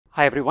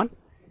Hi everyone.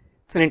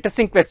 It's an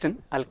interesting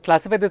question. I'll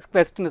classify this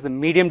question as a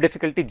medium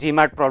difficulty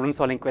GMAT problem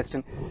solving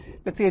question.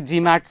 Let's say a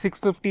GMAT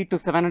 650 to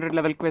 700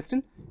 level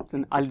question. It's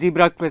an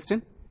algebra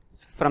question.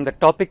 It's from the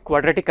topic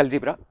quadratic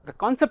algebra. The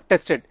concept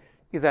tested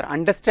is our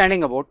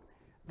understanding about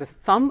the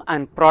sum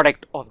and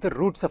product of the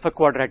roots of a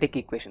quadratic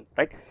equation,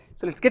 right?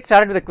 So let's get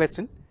started with the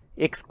question.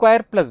 X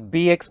square plus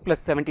bx plus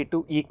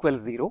 72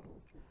 equals 0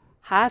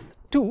 has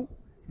two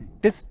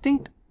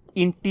distinct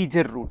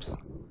integer roots.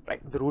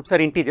 Right, the roots are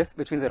integers,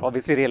 which means they're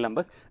obviously real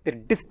numbers. Their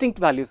distinct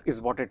values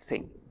is what it's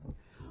saying.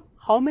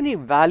 How many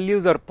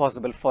values are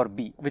possible for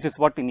b, which is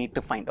what we need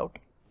to find out.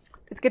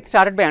 Let's get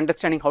started by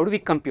understanding how do we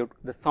compute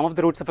the sum of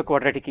the roots of a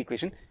quadratic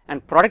equation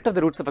and product of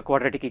the roots of a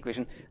quadratic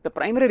equation. The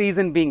primary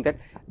reason being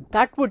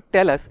that would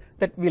tell us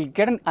that we'll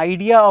get an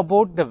idea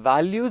about the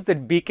values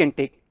that b can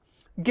take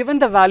given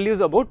the values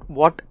about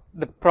what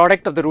the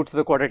product of the roots of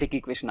the quadratic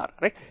equation are,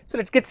 right? So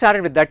let's get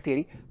started with that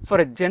theory. For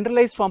a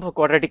generalized form of a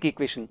quadratic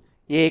equation,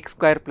 ax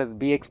square plus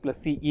bx plus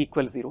c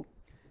equals 0.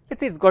 Let's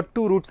say it's got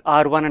two roots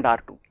r1 and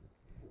r2.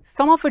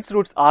 Sum of its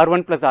roots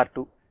r1 plus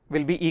r2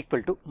 will be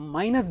equal to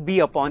minus b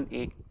upon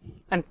a,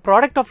 and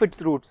product of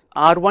its roots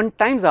r1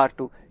 times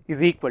r2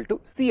 is equal to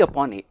c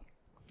upon a.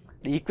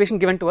 The equation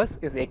given to us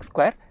is x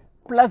square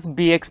plus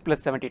bx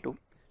plus 72.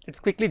 Let's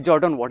quickly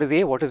jot down what is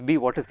a, what is b,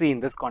 what is c in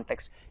this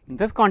context. In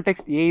this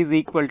context, a is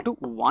equal to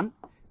 1,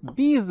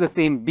 b is the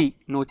same b,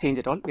 no change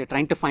at all. We are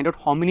trying to find out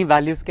how many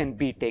values can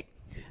b take,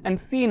 and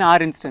c in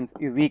our instance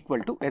is equal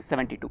to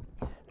S72.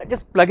 Let's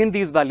just plug in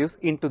these values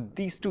into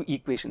these two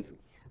equations.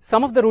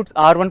 Sum of the roots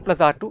r1 plus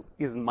r2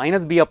 is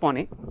minus b upon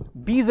a,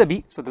 b is a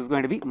b, so this is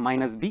going to be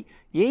minus b,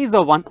 a is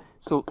a 1,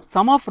 so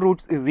sum of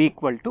roots is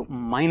equal to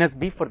minus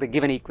b for the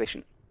given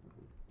equation.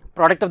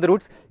 Product of the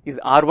roots is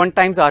r1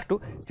 times r2,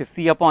 which is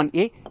c upon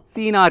a,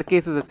 c in our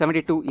case is a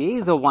 72, a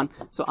is a 1,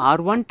 so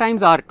r1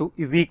 times r2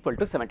 is equal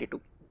to 72.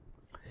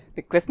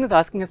 The question is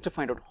asking us to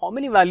find out how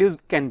many values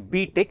can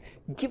b take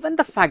given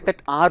the fact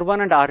that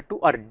r1 and r2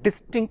 are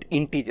distinct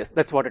integers.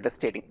 That's what it is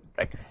stating,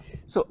 right?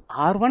 So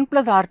r1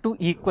 plus r2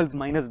 equals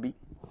minus b,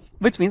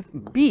 which means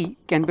b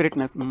can be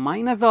written as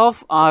minus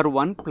of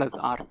r1 plus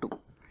r2.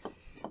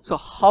 So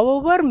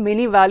however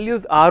many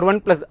values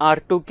r1 plus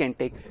r2 can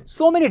take,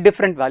 so many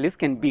different values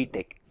can b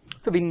take.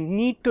 So we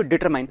need to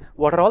determine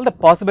what are all the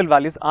possible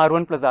values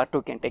r1 plus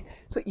r2 can take.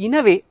 So in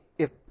a way,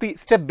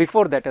 step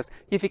before that is,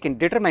 if we can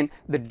determine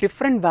the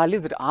different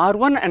values that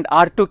r1 and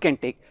r2 can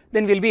take,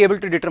 then we'll be able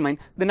to determine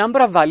the number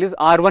of values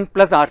r1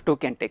 plus r2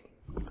 can take.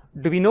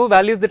 Do we know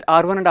values that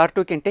r1 and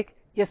r2 can take?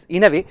 Yes,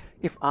 in a way,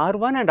 if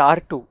r1 and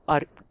r2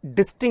 are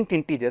distinct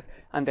integers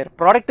and their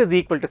product is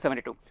equal to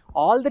 72,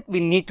 all that we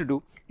need to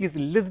do is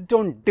list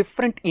down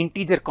different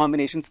integer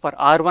combinations for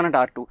r1 and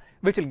r2,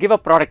 which will give a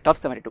product of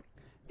 72.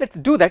 Let's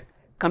do that,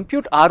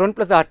 compute r1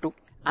 plus r2,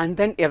 and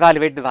then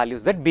evaluate the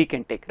values that b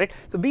can take, right?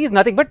 So b is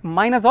nothing but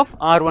minus of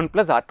r1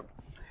 plus r2.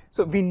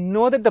 So we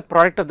know that the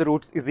product of the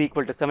roots is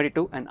equal to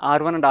 72 and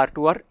r1 and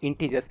r2 are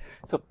integers.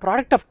 So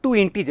product of two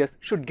integers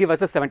should give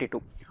us a 72.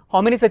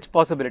 How many such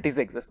possibilities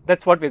exist?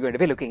 That's what we're going to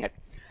be looking at.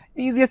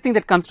 The easiest thing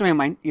that comes to my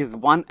mind is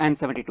 1 and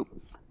 72.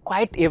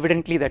 Quite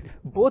evidently that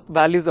both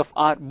values that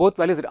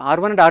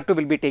r1 and r2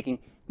 will be taking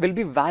will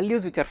be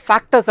values which are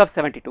factors of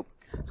 72.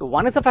 So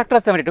 1 is a factor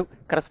of 72,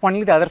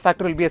 correspondingly the other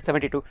factor will be a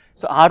 72.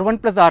 So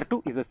r1 plus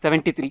r2 is a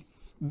 73.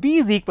 b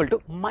is equal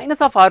to minus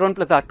of r1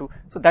 plus r2,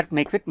 so that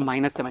makes it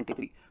minus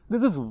 73.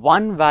 This is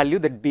one value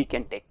that b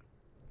can take.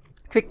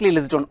 Quickly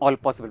list down all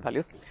possible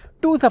values.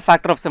 2 is a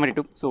factor of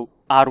 72, so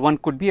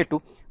r1 could be a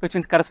 2, which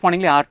means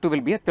correspondingly r2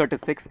 will be a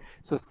 36.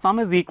 So sum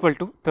is equal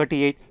to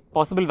 38.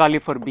 Possible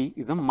value for b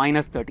is a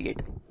minus 38.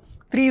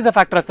 3 is a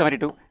factor of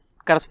 72.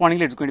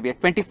 Correspondingly, it's going to be a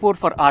 24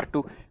 for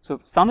r2. So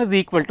sum is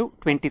equal to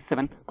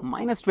 27.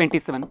 Minus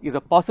 27 is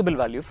a possible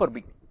value for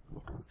b.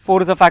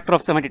 4 is a factor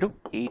of 72.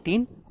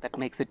 18. That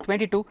makes it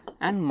 22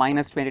 and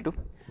minus 22.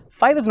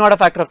 5 is not a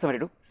factor of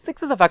 72.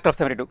 6 is a factor of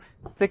 72.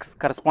 6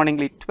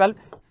 correspondingly 12.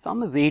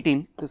 Sum is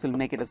 18. This will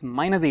make it as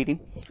minus 18.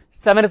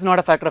 7 is not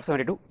a factor of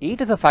 72. 8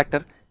 is a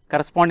factor.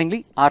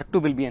 Correspondingly,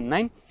 r2 will be a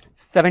 9.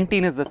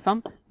 17 is the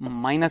sum,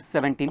 minus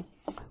 17.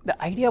 The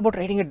idea about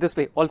writing it this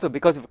way also,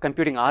 because of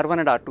computing r1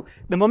 and r2,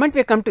 the moment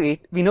we come to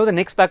 8, we know the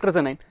next factor is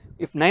a 9.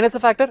 If 9 is a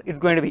factor, it's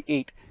going to be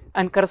 8,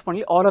 and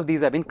correspondingly all of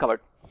these have been covered.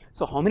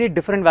 So how many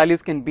different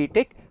values can b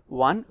take?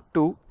 1,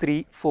 2,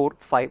 3, 4,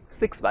 5,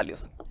 6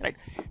 values, right?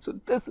 So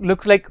this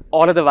looks like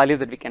all of the values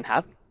that we can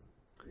have.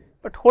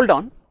 But hold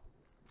on,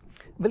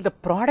 will the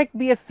product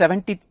be a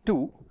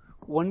 72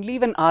 only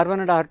when r1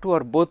 and r2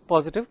 are both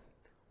positive,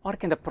 or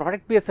can the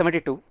product be a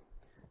 72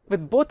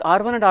 with both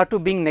r1 and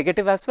r2 being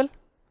negative as well?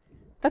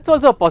 That's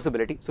also a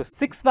possibility. So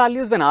 6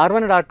 values when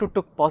r1 and r2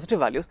 took positive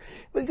values,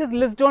 we'll just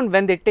list down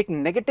when they take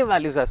negative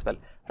values as well,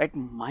 right?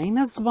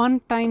 Minus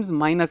 1 times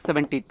minus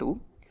 72,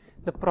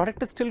 the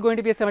product is still going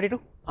to be a 72.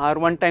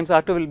 r1 times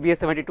r2 will be a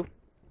 72.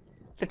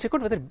 Let's check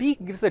out whether b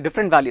gives a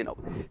different value now.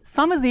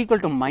 Sum is equal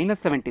to minus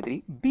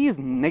 73, b is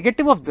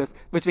negative of this,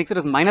 which makes it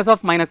as minus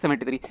of minus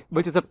 73,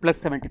 which is a plus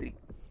 73.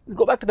 Let's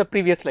go back to the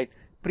previous slide.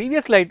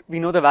 previous slide, we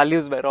know the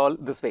values were all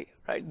this way,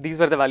 right? These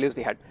were the values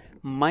we had.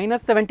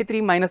 Minus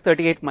 73, minus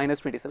 38, minus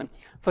 27.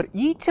 For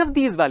each of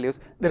these values,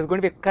 there is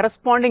going to be a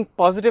corresponding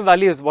positive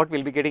value is what we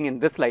will be getting in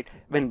this slide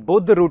when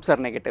both the roots are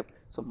negative.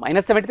 So,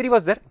 minus 73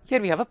 was there,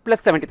 here we have a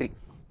plus 73.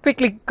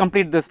 Quickly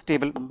complete this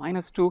table,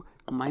 minus 2,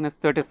 minus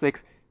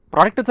 36,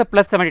 product is a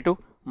plus 72,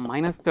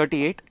 minus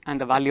 38 and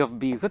the value of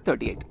B is a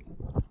 38.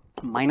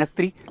 Minus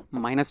 3,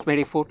 minus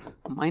 24,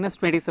 minus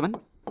 27,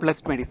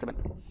 plus 27.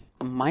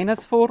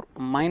 Minus 4,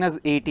 minus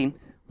 18,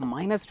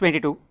 minus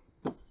 22,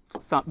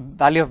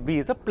 value of B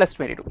is a plus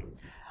 22.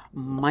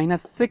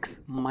 Minus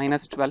 6,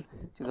 minus 12,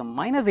 which is a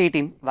minus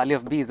 18, value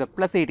of B is a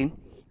plus 18.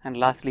 And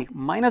lastly,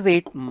 minus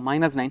 8,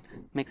 minus 9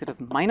 makes it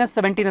as minus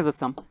 17 as a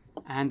sum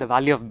and the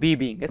value of B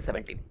being a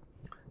 17.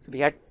 So, we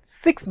had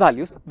 6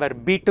 values where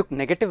B took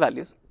negative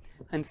values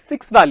and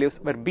 6 values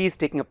where B is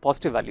taking a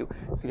positive value.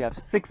 So, we have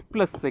 6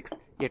 plus 6,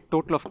 a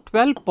total of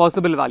 12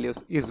 possible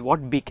values is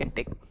what B can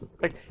take,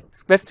 right.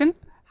 This question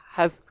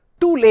has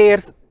 2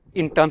 layers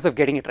in terms of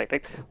getting it right,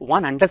 right.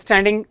 One,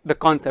 understanding the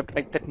concept,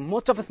 right, that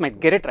most of us might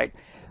get it right,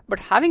 but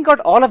having got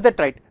all of that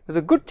right, there's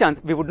a good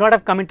chance we would not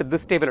have come into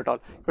this table at all,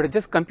 but it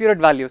just computed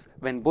values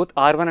when both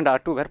R1 and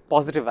R2 were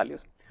positive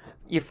values.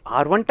 If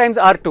R1 times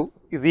R2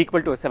 is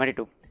equal to a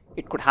 72,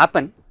 it could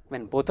happen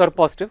when both are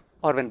positive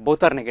or when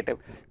both are negative.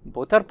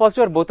 Both are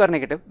positive or both are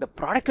negative, the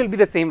product will be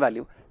the same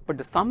value, but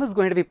the sum is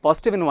going to be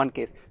positive in one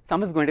case,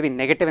 sum is going to be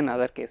negative in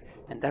another case,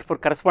 and therefore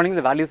correspondingly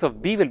the values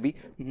of B will be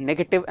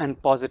negative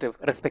and positive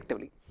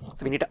respectively.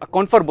 So, we need to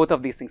account for both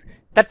of these things.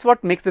 That's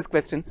what makes this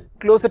question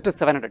closer to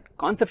 700.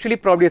 Conceptually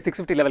probably a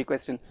 650 level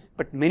question,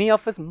 but many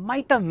of us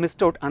might have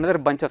missed out another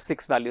bunch of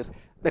 6 values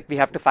that we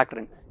have to factor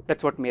in.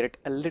 That's what made it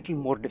a little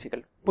more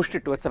difficult, pushed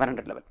it to a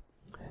 700 level.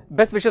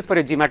 Best wishes for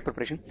your GMAT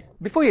preparation.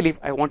 Before you leave,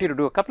 I want you to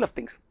do a couple of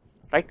things,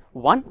 right?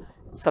 One,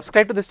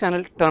 subscribe to this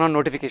channel, turn on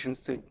notifications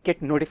so you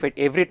get notified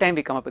every time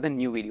we come up with a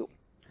new video.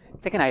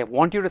 Second, I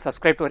want you to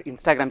subscribe to our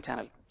Instagram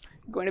channel.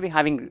 We're going to be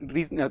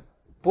having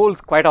polls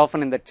quite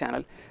often in that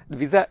channel.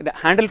 The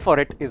handle for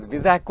it is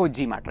Visaco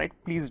GMAT, right?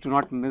 Please do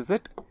not miss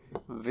it.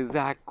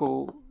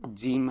 Visaco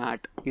GMAT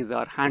is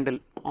our handle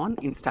on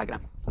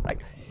Instagram, right?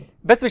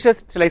 Best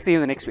wishes till I see you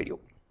in the next video.